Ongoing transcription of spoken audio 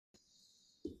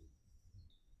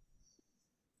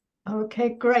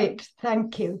Okay, great.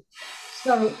 Thank you.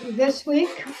 So this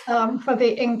week for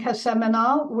the INQA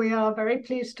seminar, we are very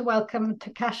pleased to welcome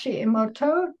Takashi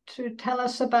Imoto to tell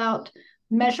us about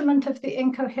measurement of the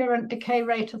incoherent decay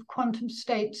rate of quantum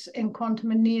states in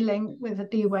quantum annealing with a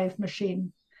D-wave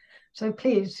machine. So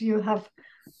please, you have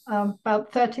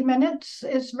about 30 minutes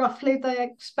is roughly the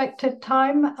expected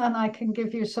time, and I can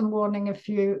give you some warning if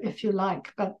you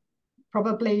like, but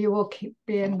probably you will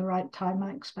be in the right time,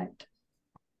 I expect.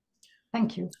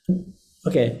 Thank you.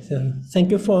 Okay, so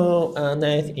thank you for a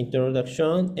nice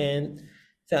introduction, and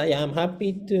so I'm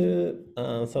happy to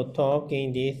talk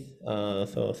in this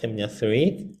seminar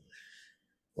series.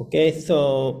 Okay,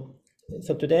 so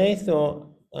today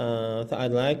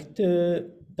I'd like to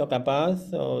talk about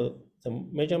the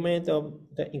measurement of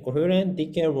the incoherent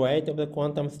decay rate of the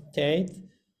quantum states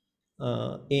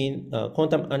in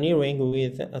quantum annealing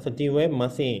with the D-wave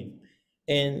machine.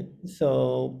 And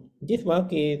so this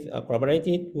work is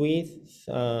collaborated with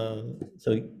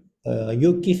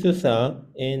Yuki Susa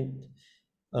and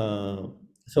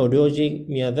Ryoji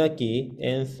Miyazaki,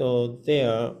 and so they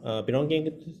are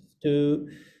belonging to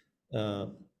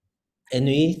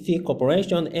NEC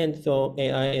Corporation and so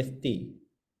AIST.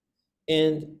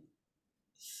 And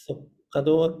so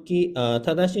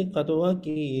Tadashi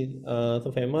Kadoaki is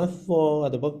so famous for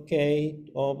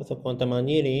advocate of the quantum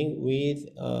annealing with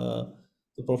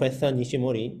Professor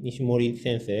Nishimori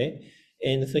Sensei,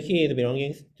 and so he is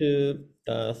belonging to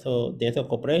Denso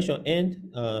Corporation and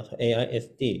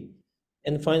AIST.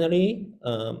 And finally,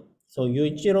 so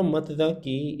Yuichiro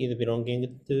Matsuzaki is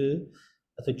belonging to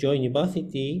Joe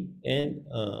University and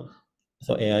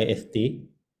so AIST.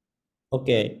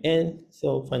 Okay, and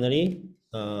so finally,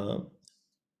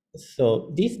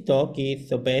 so this talk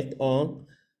is based on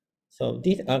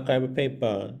this archive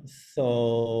paper.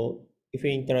 So if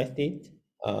you're interested,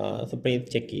 so please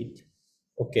check it.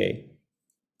 Okay.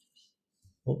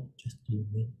 Oh, just a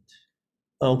minute.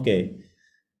 Okay.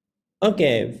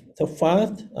 Okay. So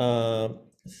first,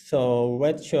 so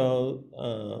let's show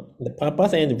the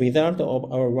purpose and result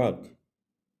of our work.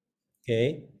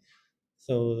 Okay.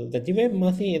 So the D-wave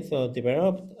machine is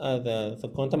developed as a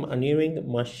quantum annealing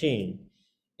machine.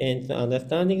 And so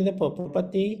understanding the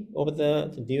property of the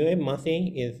D-wave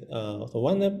machine is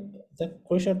one of the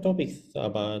crucial topics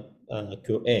about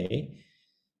QA.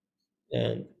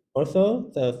 And also,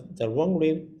 the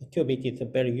long-lived qubit is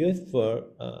very useful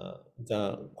for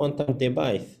the quantum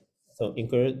device, so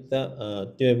include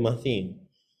the D-wave machine.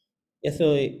 Yeah,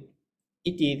 so it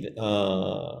is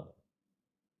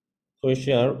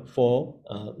crucial for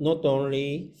not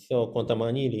only quantum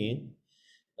annealing,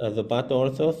 but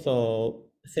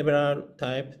also several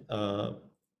types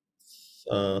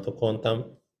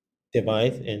quantum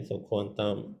device and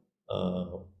quantum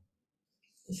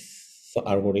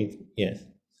algorithm. Yes.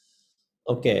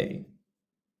 Okay.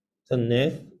 So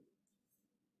next,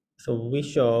 we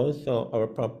show our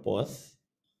purpose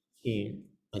in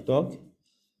a talk.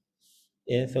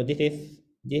 And so this is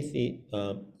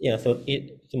yeah. So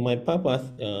my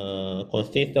purpose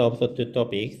consists of two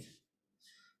topics.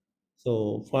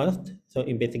 So first,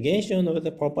 investigation of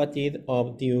the properties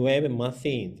of D-wave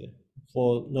machines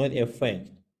for noise effect.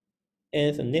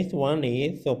 And the next one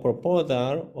is the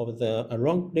proposal of the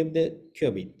long-lived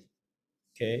qubit.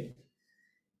 Okay.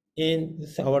 And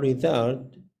our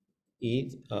result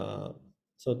is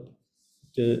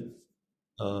two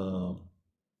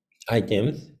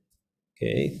items.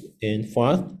 Okay. And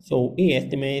first, we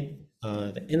estimate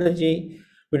the energy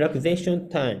relaxation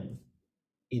time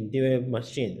in D-wave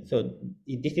machine. So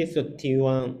this is the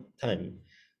T1 time.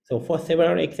 So for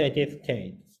several excited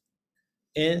states.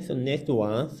 And so next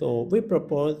one, we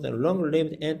propose the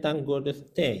long-lived entangled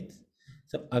states.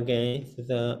 So against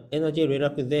the energy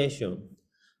relaxation.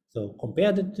 So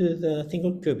compared to the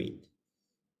single qubit.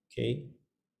 Okay.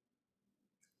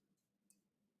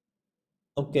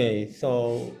 Okay,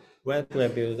 so let's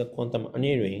review the quantum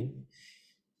annealing.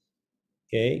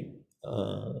 Okay.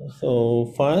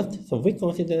 So first, we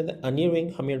consider the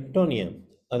annealing Hamiltonian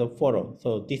as follows.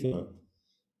 So this one.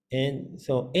 And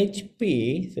so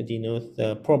HP denotes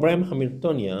the problem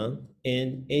Hamiltonian,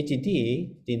 and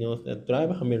HD denotes the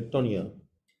drive Hamiltonian.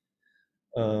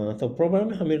 So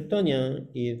problem Hamiltonian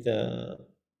is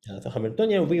so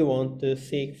Hamiltonian we want to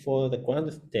seek for the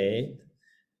ground state.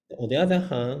 On the other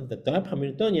hand, the drive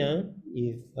Hamiltonian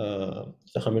is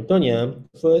the Hamiltonian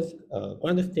first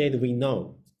ground state we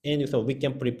know, and so we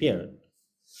can prepare.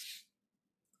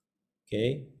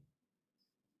 Okay.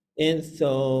 And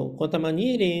so quantum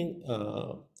annealing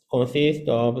consists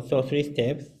of three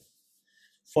steps.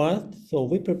 First,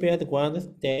 we prepare the ground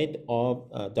state of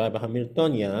drive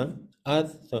Hamiltonian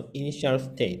as the initial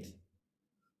state.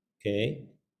 Okay,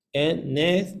 and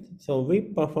next, so we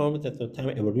perform the time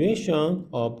evaluation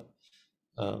of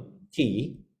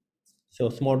t, so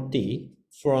small t,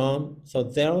 from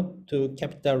 0 to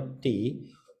capital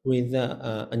T with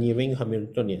the annealing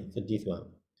Hamiltonian, so this one,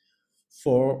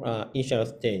 for initial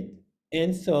state.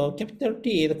 And so capital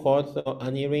T is called the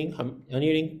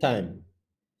annealing time.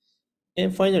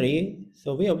 And finally,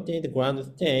 so we obtain the ground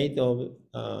state of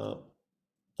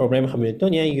problem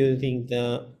Hamiltonian using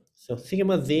the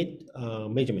sigma z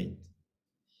measurement.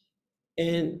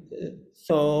 And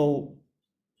so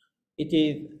it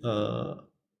is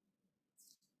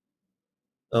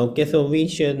okay. So we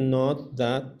should note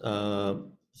that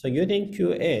so using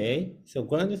QA, so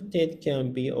ground state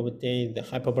can be obtained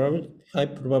high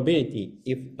probability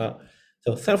if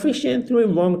so sufficiently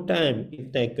long time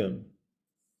is taken.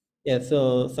 Yeah,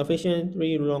 so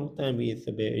sufficiently long time is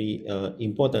very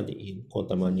important in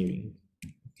quantum annealing.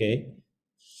 Okay.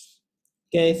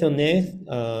 Okay, so next,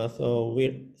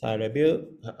 I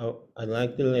review. I'd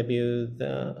like to review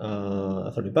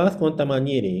the reverse quantum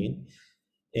annealing,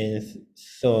 and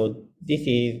so this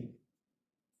is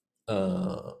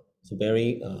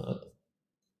very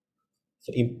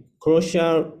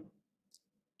crucial.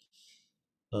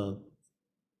 Uh,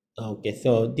 okay,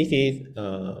 so this is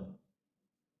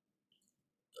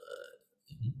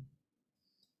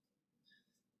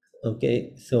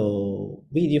okay. So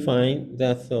we define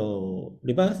that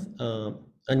reverse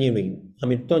annealing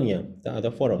Hamiltonian the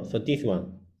other follow. So this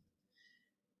one.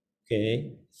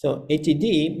 Okay, so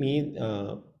HD means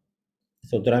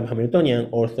so drive Hamiltonian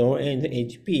also, and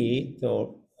HP is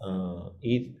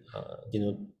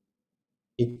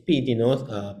HP denotes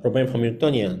problem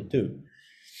Hamiltonian too.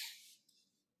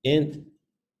 And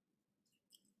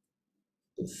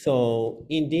so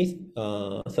in this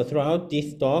so throughout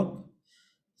this talk,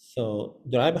 so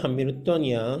drive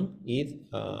Hamiltonian is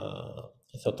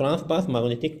so transverse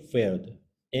magnetic field,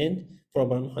 and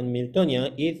problem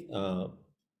Hamiltonian is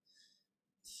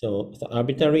so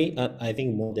arbitrary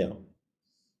Ising model.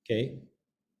 Okay,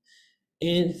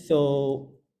 and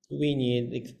so we need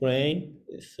to explain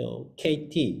so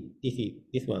KT,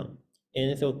 this one.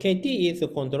 And so KT is a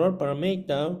control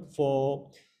parameter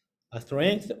for a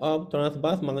strength of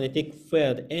transverse magnetic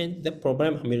field and the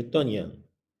problem Hamiltonian.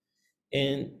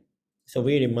 And so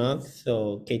we remark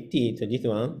so KT, so this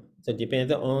one, so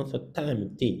depends on so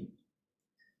time T.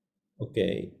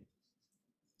 Okay.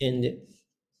 And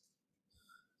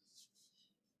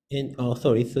oh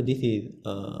sorry, so this is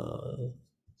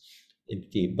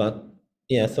empty, but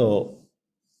yeah, so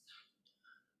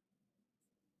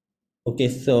okay,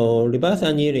 so reverse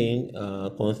annealing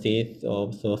consists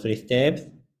of three steps.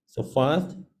 So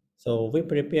first, so we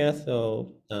prepare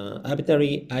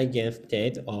arbitrary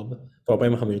eigenstate of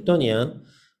problem Hamiltonian.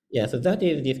 Yeah, so that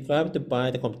is described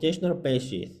by the computational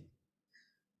basis.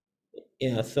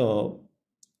 Yeah, so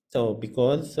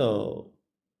because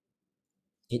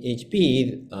in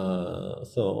HP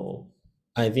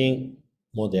I think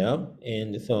model,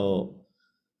 and so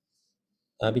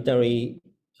arbitrary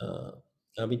uh,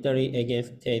 arbitrary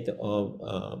eigenstate of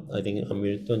I think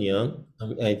Hamiltonian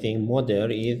I think model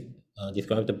is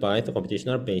described by the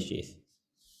computational basis.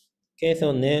 Okay,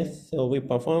 so next, so we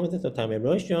perform the time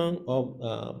evolution of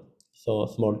so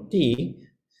small t,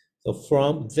 so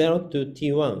from 0 to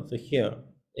t1. So here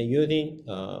using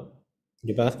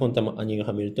reverse quantum annealing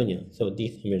Hamiltonian. So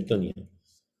this Hamiltonian,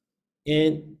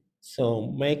 and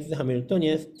so make the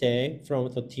Hamiltonian stay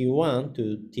from the t1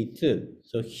 to t2.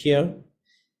 So here.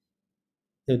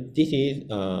 So this is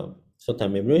so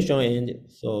time evolution, and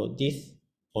so this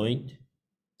point,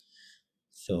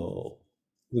 so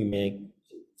we make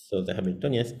so the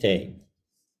Hamiltonian stay.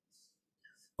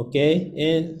 Okay,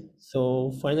 and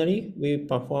so finally we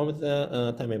perform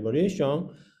the time evolution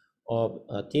of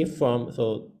t from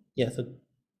so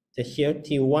here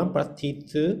t1 plus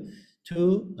t2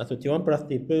 to so t1 plus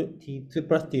t2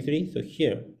 plus t3. So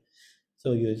here,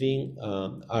 so using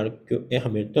RQA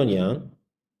Hamiltonian,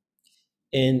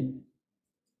 and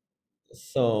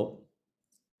so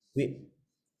we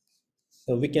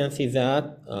can see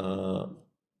that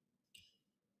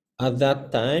at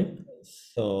that time,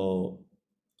 so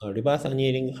reverse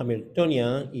annealing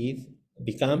Hamiltonian is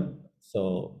become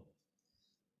so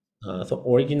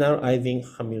original Ising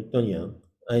Hamiltonian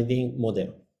Ising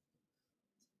model,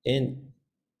 and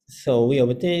so we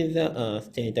obtain the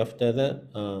state after the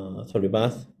so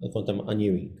reverse quantum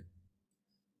annealing.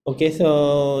 Okay,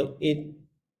 so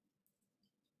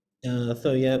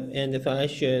so yeah, and so I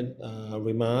should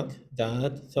remark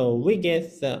that so we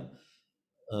get the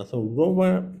so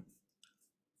lower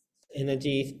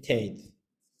energy state,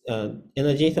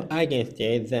 energy so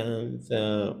eigenstate than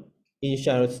the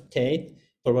initial state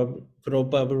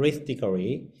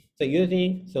probabilistically. So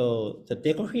using the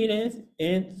decoherence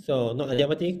and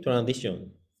non-adiabatic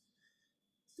transition.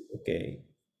 Okay.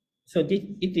 So this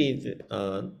it is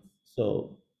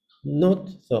so not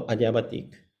so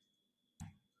adiabatic.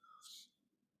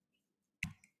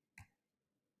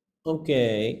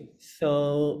 Okay.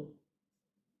 So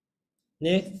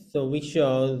next, so we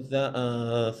show the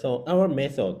our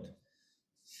method.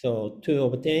 So to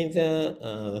obtain the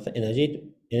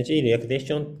energy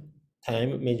relaxation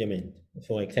time measurement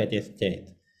for excited state.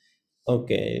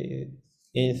 Okay,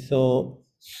 and so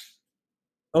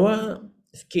our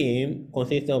scheme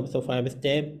consists of 5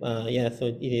 steps. Yeah, so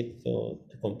it is so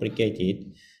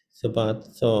complicated. So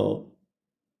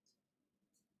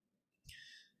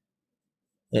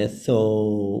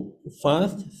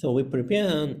first, so we prepare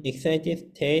an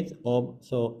excited state of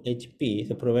HP,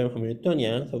 so program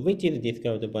Hamiltonian, so which is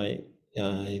described by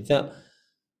the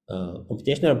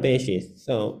computational basis.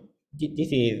 So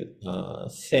this is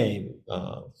same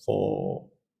for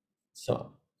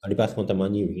reverse quantum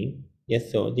annealing.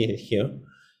 Yes, so this is here,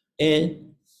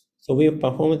 and so we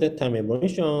perform the time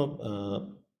evolution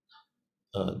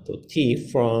to t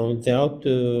from 0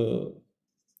 to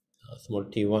small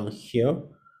t1 here.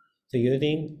 So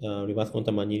using reverse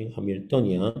quantum annealing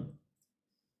Hamiltonian,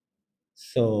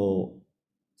 so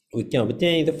we can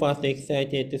obtain the first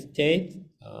excited state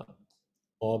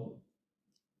of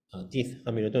this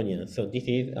Hamiltonian. So this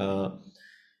is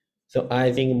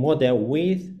Ising model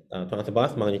with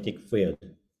transverse magnetic field,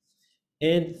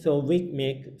 and so we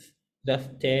make the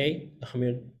state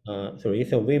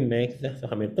so we make the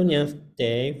Hamiltonian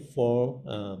state for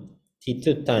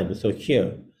t2 time. So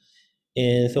here,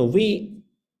 and we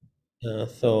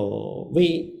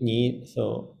need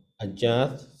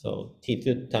adjust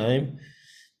t2 time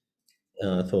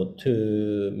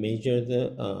to measure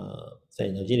the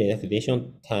energy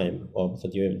relaxation time of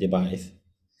the device,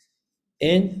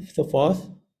 and so forth.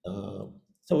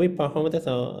 So we perform the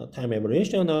time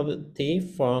evolution of t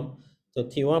from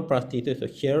t1 plus t2. So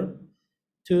here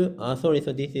to sorry,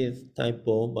 so this is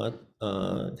typo, but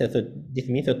so this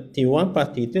means t1 plus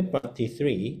t2 plus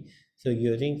t3. So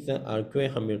using the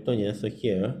arcuate Hamiltonian, so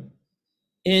here,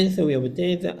 and so we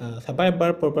obtain the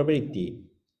survival probability.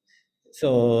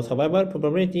 So survival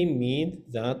probability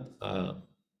means that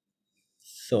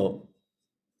so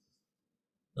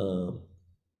uh,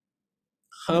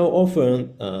 how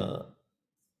often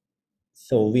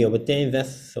so we obtain the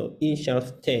initial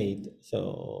state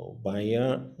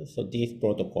via this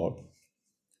protocol.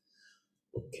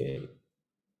 Okay.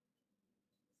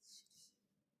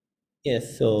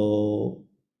 Yes.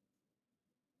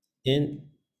 And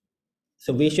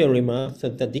so we should remark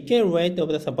the decay rate of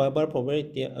the survival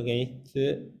probability against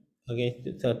the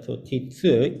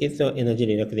T2 is the energy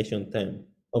relaxation time.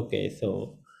 Okay.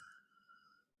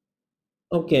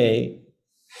 Okay.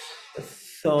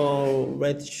 So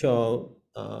let's show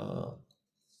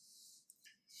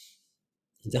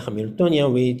the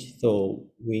Hamiltonian which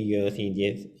we use in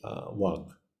this work.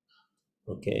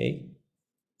 Okay.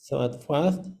 So at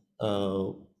first,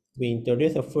 we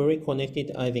introduce a fully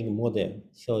connected Ising model.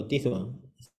 So this one,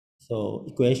 so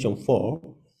equation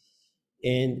 4,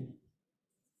 and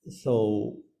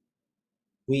so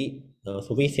we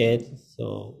said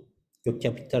your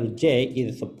capital J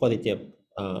is a positive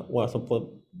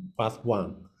plus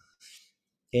 1.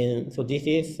 And so this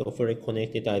is a fully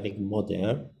connected Ising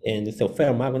model, and so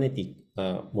ferromagnetic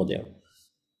model.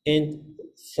 And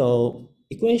so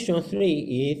equation 3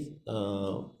 is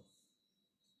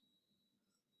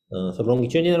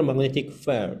longitudinal magnetic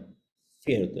field.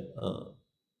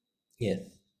 Yes.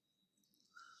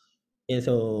 And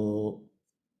so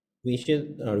we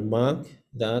should remark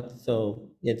that so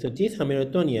this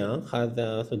Hamiltonian has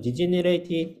a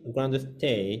degenerated ground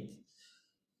state,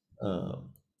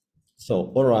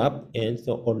 all up and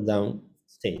all down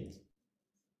states.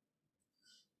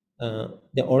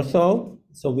 Then also,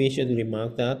 we should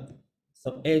remark that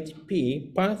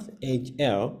HP plus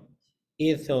HL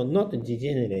is not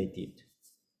degenerated.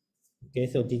 Okay,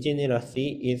 so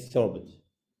degeneracy is solved.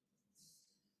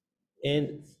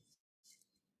 And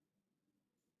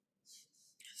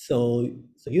so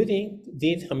using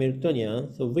this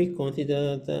Hamiltonian, we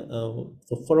consider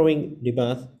the following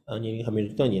reverse annealing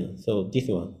Hamiltonian. So this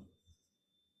one,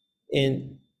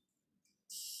 and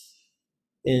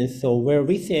so where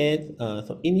we said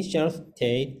initial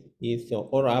state is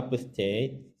all up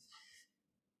state,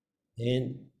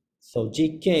 and so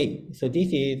GK. So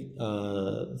this is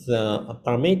the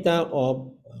parameter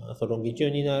of the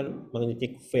longitudinal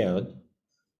magnetic field.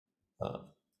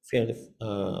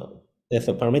 There's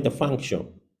a parameter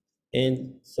function,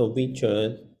 and so we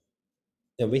chose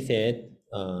we said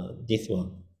this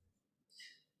one.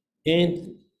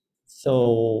 And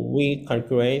so we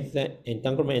calculate the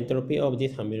entanglement entropy of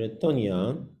this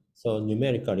Hamiltonian, so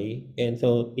numerically, and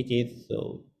so it is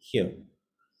so here.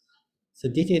 So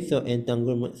this is the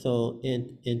entanglement, so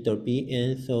entropy,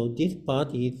 and so this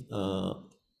part is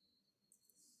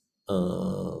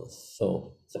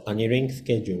so annealing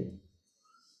schedule.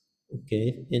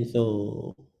 Okay, and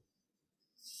so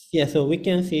yeah, so we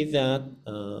can see that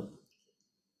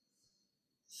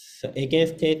so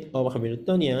eigenstate of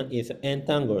Hamiltonian is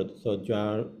entangled, so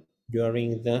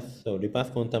during the so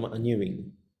reverse quantum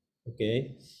annealing.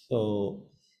 Okay, so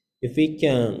if we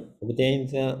can obtain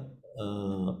the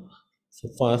so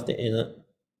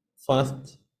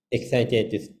first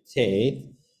excited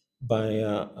state by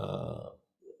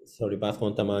so reverse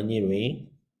quantum annealing,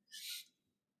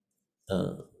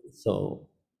 so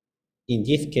in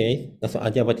this case, so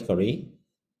adiabatically,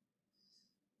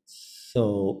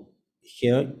 so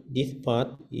here this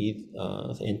part is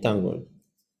entangled.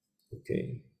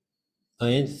 Okay.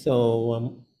 And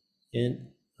so and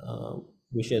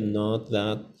we should note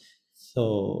that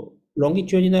so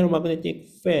longitudinal magnetic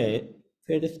field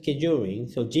scheduling,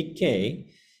 so GK,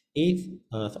 is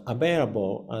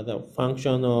available as a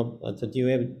function of the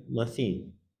D-wave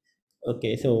machine.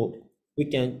 Okay, so we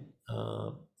can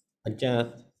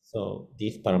adjust so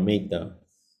this parameter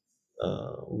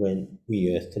when we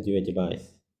use the D-wave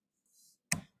device.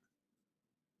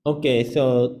 Okay,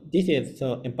 so this is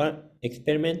so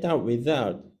experimental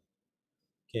result.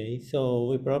 Okay, so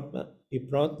we brought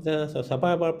the so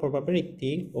survival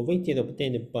probability of which is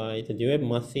obtained by the derived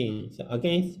machine so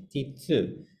against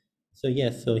T2. So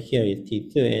yes, so here is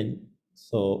T2, and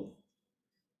so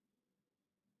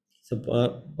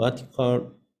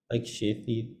vertical axis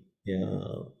is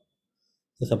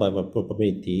the survival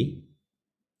probability,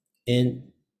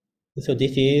 and so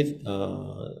this is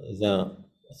the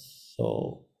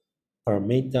so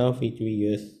parameter which we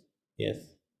use. Yes,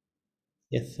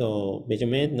 yes. So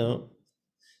measurement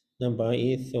number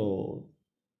is so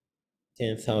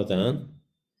 10,000,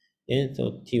 and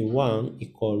so T1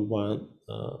 equal 1.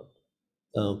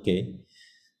 Okay.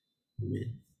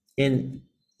 And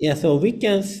yeah, so we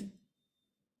can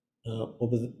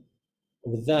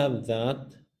observe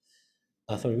that,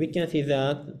 sorry, we can see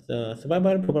that the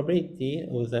survival probability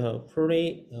of the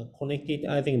fully connected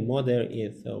Ising model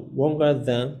is longer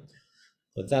than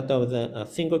that of the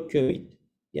single qubit.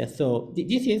 Yeah, so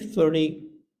this is fully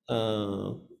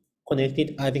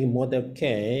connected Ising model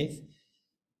case.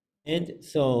 And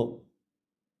so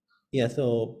yeah,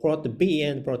 so plot B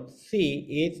and plot C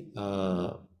is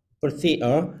plot C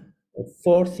are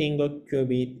four single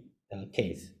qubit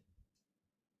case.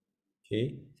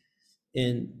 Okay,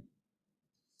 and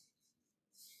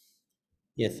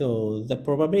yeah, so the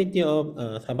probability of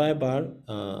survival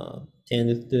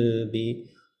tends to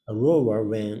be lower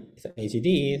when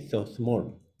HD is so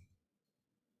small.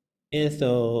 And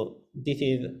so this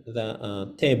is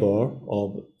the table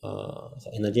of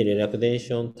energy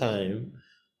relaxation time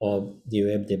of the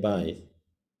web device.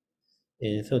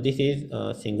 And so this is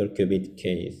a single qubit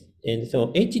case. And so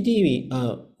HD,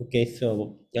 okay,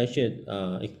 so I should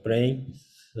explain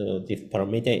so this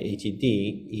parameter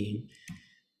HD in,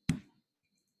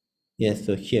 yes,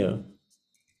 so here.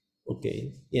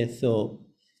 Okay, yes, so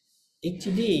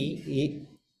HD it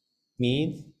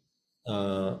means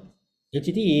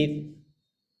HD is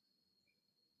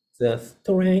the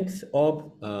strength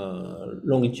of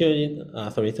longitude,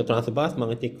 sorry, so transverse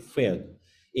magnetic field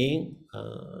in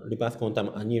reverse quantum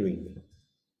annealing.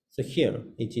 So here,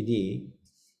 HD,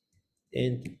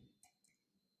 and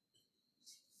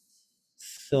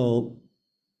so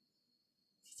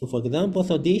for example,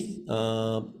 so this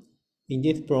in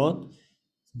this plot,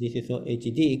 this is so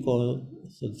HD equal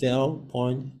so 0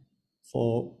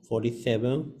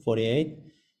 0.44748,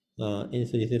 and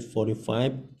so this is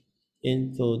 45,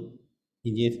 and so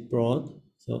in this plot,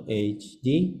 so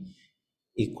HD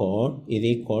is equal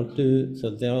to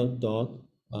so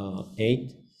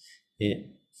 0.8,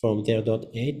 from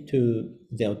 0.8 to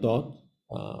 0.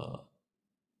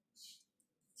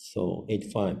 So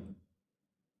 85.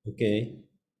 Okay.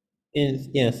 And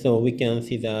yeah, so we can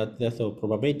see that the so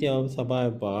probability of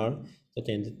survival so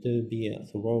tends to be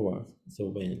lower. So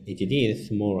when HD is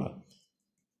smaller.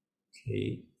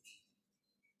 Okay.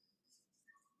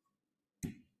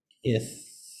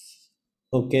 Yes.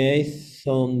 Okay.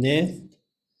 So next,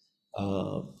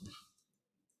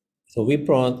 so we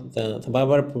plot the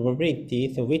survival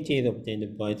probability, so which is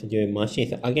obtained by the dual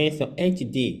machines against the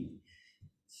HD.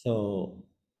 So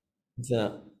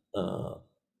the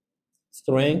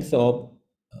strength of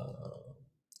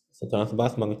so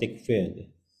transverse magnetic field.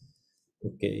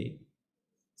 Okay.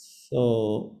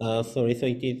 So sorry, so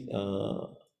it is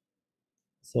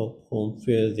so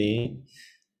confusing.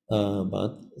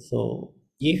 But so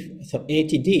if so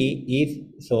HD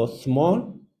is so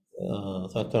small,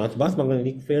 so transverse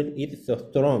magnetic field is so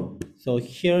strong. So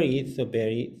here is a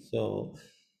very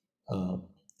uh,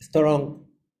 strong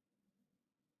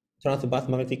transverse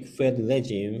magnetic field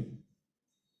regime,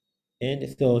 and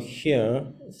so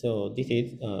here, so this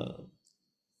is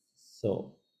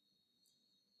so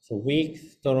weak,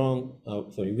 strong,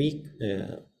 sorry, weak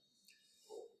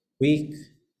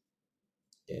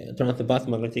transverse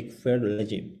magnetic field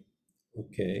regime.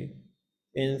 Okay,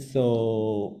 and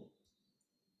so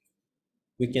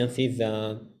we can see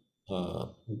that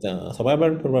the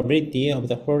survival probability of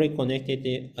the fully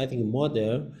connected Ising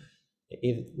model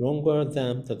is longer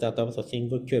than that of the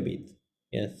single qubit.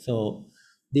 Yes, so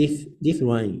this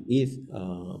line is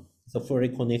the fully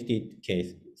connected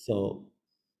case. So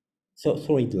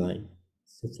solid line.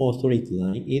 So for solid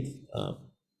line is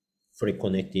fully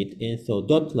connected, and so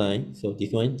dot line. So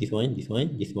this one, this one, this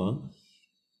one, this one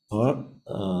are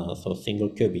so single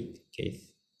qubit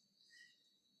case.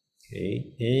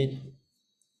 Okay, and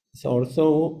so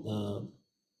also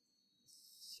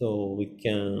so we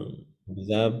can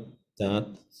observe that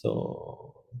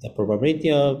so the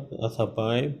probability of a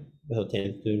survive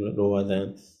tends to lower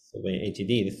than so when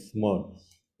HD is small.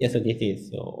 Yes, so this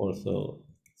is also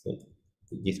so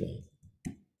this one.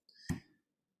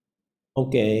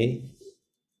 Okay.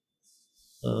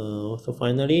 So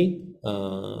finally,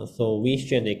 so we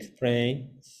should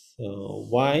explain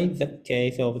why the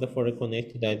case of the fully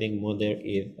connected Ising model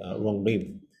is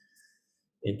long-lived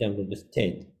in terms of the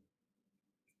state.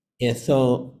 Yeah,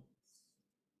 so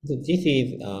this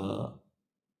is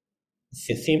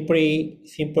simple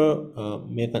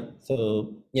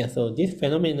so yeah, so this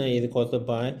phenomena is caused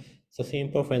by the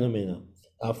simple phenomena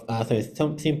of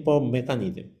some simple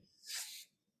mechanism.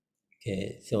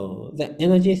 Okay, so the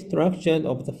energy structure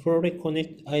of the fully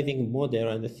connected Ising model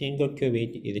and the single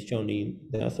qubit is shown in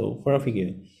the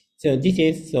figure. So this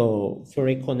is so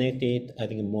fully connected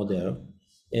Ising model,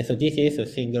 and so this is a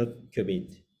single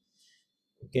qubit.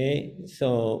 Okay,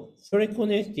 so fully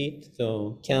connected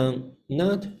so can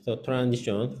not so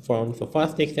transition from the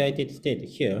first excited state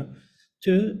here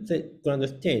to the ground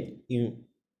state in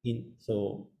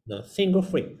so the single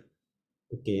flip.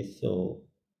 Okay,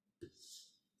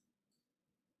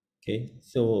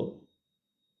 so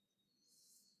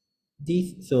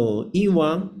this so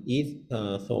E1 is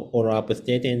so all up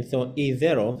state, and so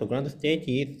E0 so ground state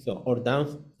is so all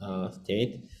down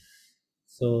state.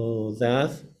 So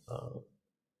thus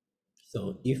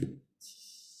so if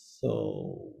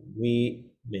so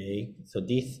we make so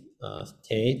this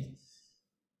state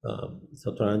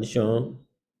so transition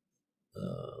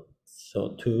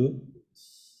so to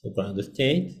so ground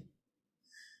state.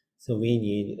 So we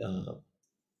need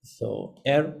so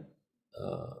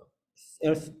uh,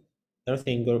 L L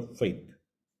single flip.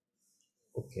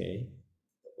 Okay.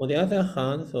 On the other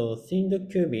hand, so single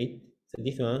qubit, so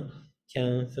this one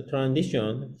can so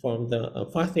transition from the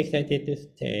first excited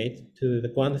state to the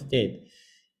ground state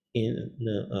in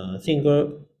a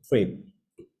single flip.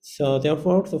 So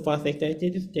therefore, the first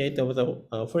excited state of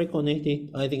the fully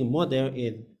connected Ising model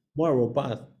is more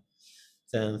robust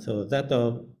than so that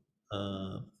of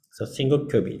so single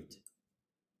qubit.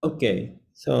 Okay,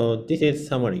 so this is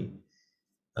summary.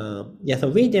 Yeah, so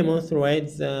we demonstrate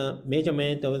the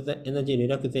measurement of the energy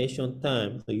relaxation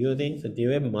time so using the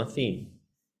D-Wave machine.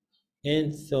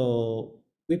 And so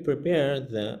we prepare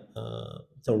the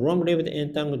long-lived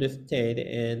entangled state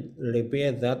and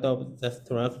reveal that of the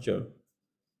structure.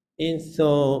 And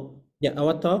so, yeah,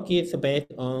 our talk is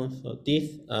based on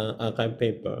this archive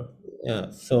paper.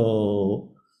 Yeah,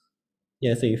 so,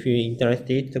 yeah, so if you're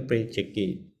interested, so please check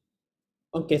it.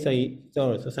 Okay, so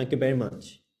thank you very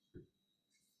much.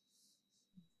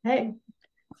 Hey,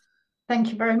 thank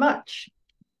you very much.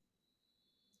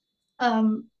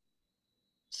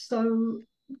 So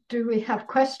do we have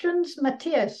questions?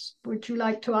 Matthias, would you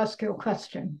like to ask your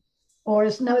question? Or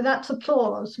is no, that's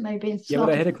applause. Maybe it's not.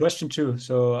 But I had a question too,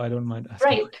 so I don't mind asking.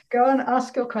 Great, go and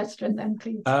ask your question then,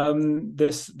 please.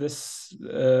 First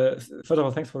of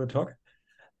all, thanks for the talk.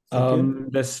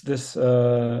 This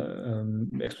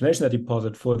explanation that you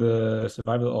posited for the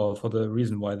survival or for the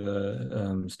reason why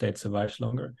the state survives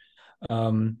longer.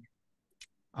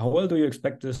 How well do you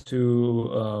expect this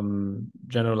to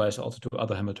generalize also to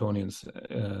other Hamiltonians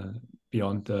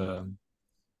beyond the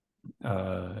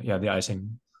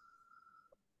Ising?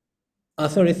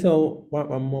 Sorry, so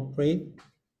one more, please.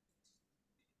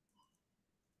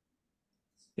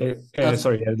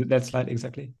 Sorry, that slide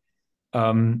exactly.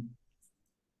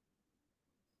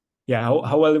 yeah,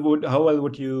 how well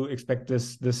would you expect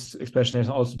this explanation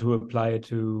also to apply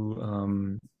to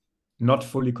not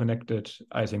fully connected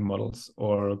Ising models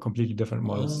or completely different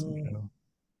models in general?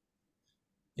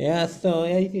 Yeah, so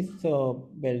yeah, it is so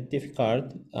very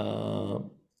difficult.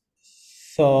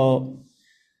 So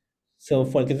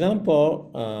for example,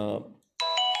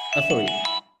 sorry.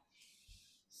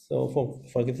 So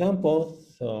for example,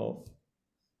 so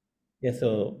yeah, so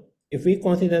if we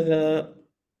consider the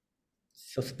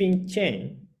spin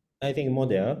chain, I think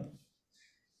model,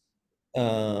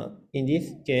 in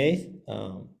this case,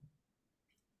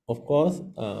 of course,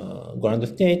 ground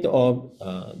state of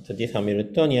this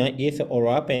Hamiltonian is all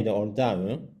up and all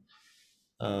down.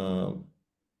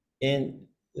 And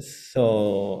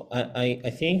so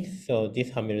I think so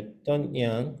this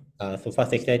Hamiltonian, so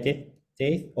first excited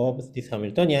state of this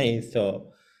Hamiltonian is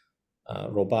so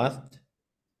robust.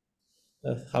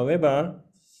 However,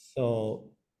 so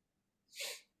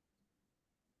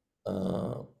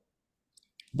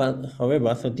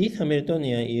however, so this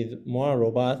Hamiltonian is more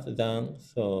robust than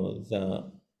so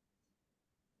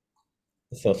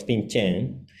spin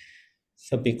chain.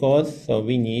 So because so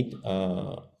we need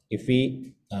if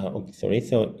we okay, sorry,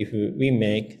 so if we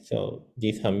make so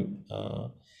this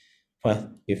first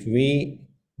if we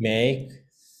make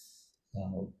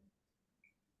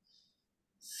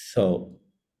so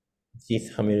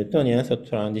this Hamiltonian so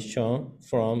transition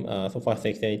from so first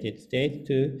excited state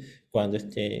to ground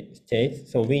state,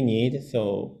 so we need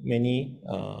so many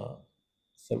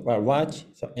so large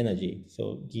so energy,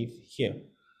 so give here.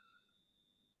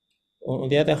 On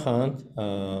the other hand,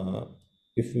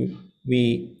 if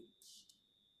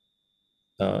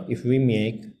we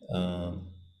make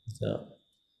the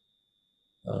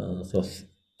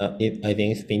I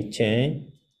think spin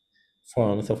chain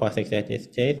from so fast excited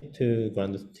state to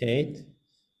ground state,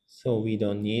 so we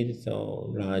don't need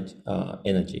so large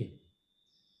energy.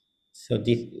 So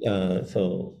this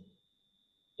so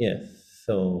yes,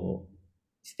 so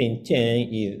spin chain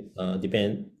is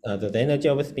the energy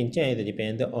of spin chain is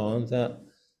depend on the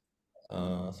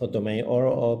so domain order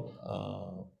of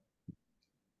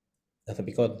that's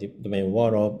because the domain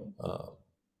order of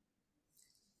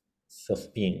so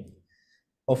spin.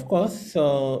 Of course,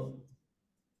 so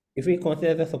if we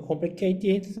consider the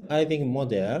complicated Ising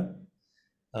model,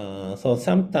 so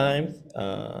sometimes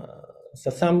so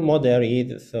some model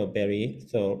is so very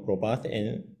so robust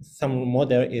and some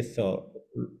model is so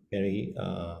very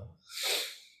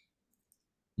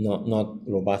not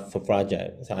robust, so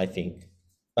fragile. So I think,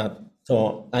 but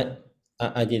so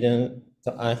I didn't.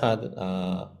 So I had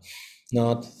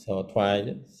not so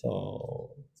tried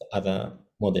so other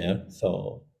model.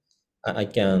 So I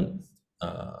can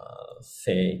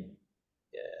say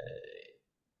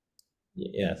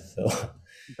yes. So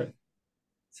Okay.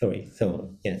 sorry.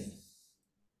 So yes.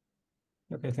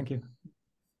 Okay, thank you.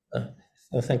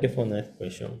 So thank you for that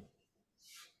question.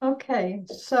 Okay,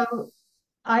 so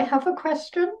I have a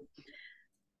question.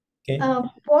 Okay.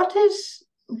 What is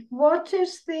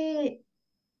the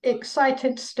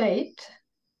excited state?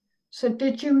 So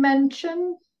did you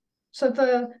mention so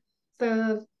the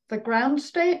ground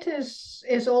state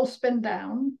is all spin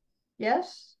down?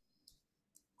 Yes.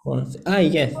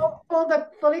 Yes. For the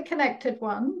fully connected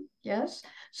one, yes.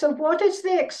 So what is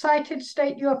the excited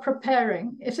state you're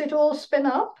preparing? Is it all spin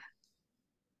up?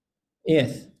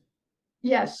 Yes.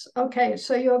 Yes. Okay.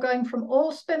 So you're going from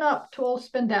all spin up to all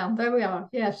spin down. There we are.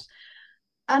 Yes.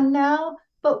 And now,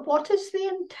 but what is the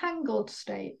entangled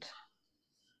state?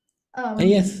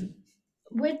 Yes.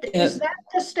 Is that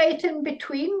the state in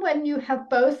between when you have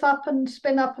both up and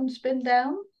spin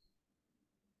down?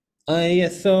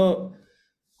 Yes. So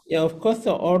yeah, of course,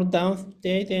 the all down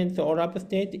state and the all up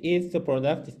state is the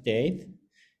product state.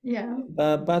 Yeah.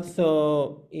 But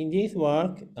so in this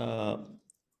work,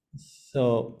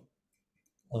 so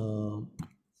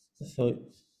so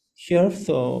here,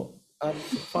 so at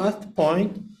the first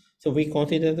point, so we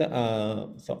consider the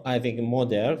so Ising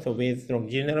model, so with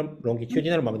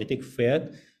longitudinal magnetic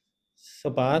field. So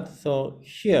but so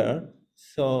here,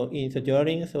 so in the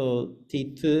during so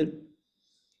T2,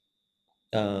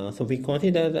 so we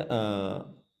consider the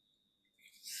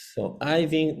so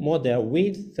Ising model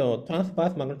with so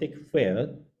transverse magnetic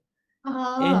field.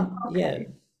 And Okay.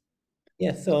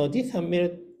 so this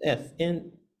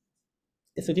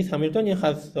so this Hamiltonian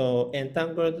has so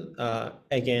entangled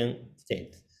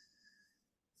eigenstate.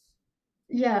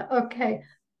 Yeah, okay.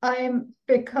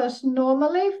 Because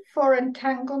normally for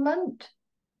entanglement,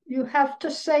 you have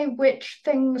to say which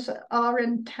things are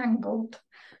entangled.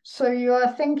 So you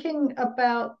are thinking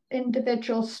about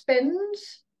individual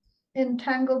spins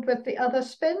entangled with the other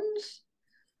spins,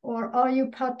 or are you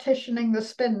partitioning the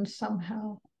spins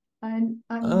somehow? I'm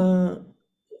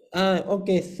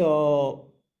Okay,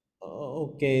 so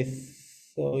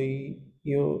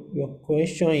your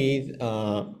question is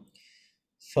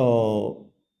so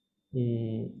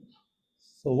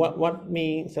so what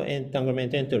means so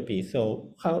entanglement entropy?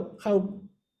 So how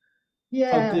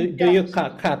yeah, do you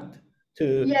cut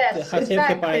to yes, how to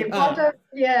exactly. separate oh.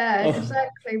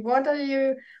 Exactly. What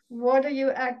are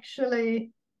you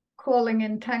actually calling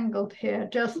entangled here?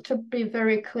 Just to be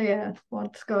very clear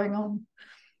what's going on.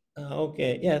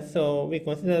 Okay, yeah, so we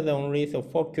consider the only so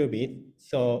 4 qubits.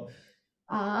 So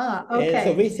okay.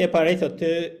 so we separate so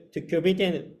two qubit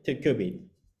and 2 qubit.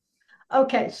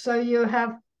 Okay, so you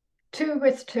have 2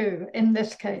 with 2 in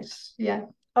this case. Yeah.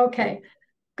 Okay.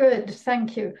 Good.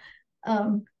 Thank you.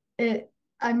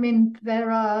 I mean, there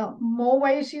are more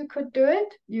ways you could do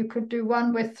it. You could do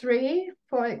 1 with 3,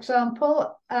 for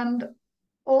example, and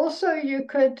also you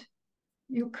could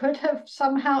have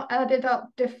somehow added up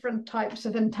different types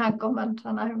of entanglement.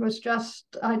 And I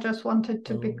just wanted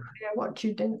to be clear what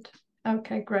you did.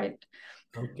 Okay, great.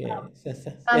 Okay,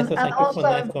 so And thank you for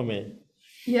nice comment.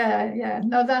 Yeah.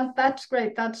 No, that's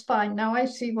great. That's fine. Now I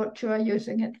see what you are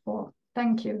using it for.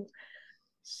 Thank you.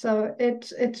 So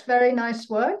it's very nice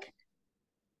work.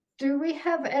 Do we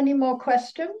have any more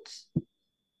questions?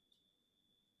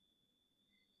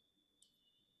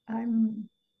 I'm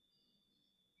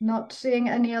not seeing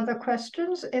any other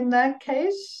questions. In that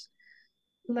case,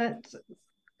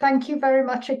 thank you very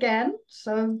much again.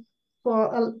 So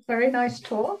for a very nice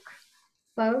talk.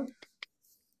 So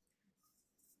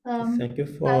Thank you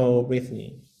for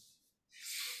listening.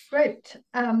 Great.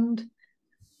 And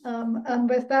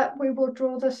with that, we will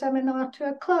draw the seminar to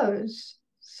a close.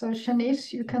 So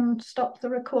Shanice, you can stop the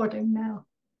recording now.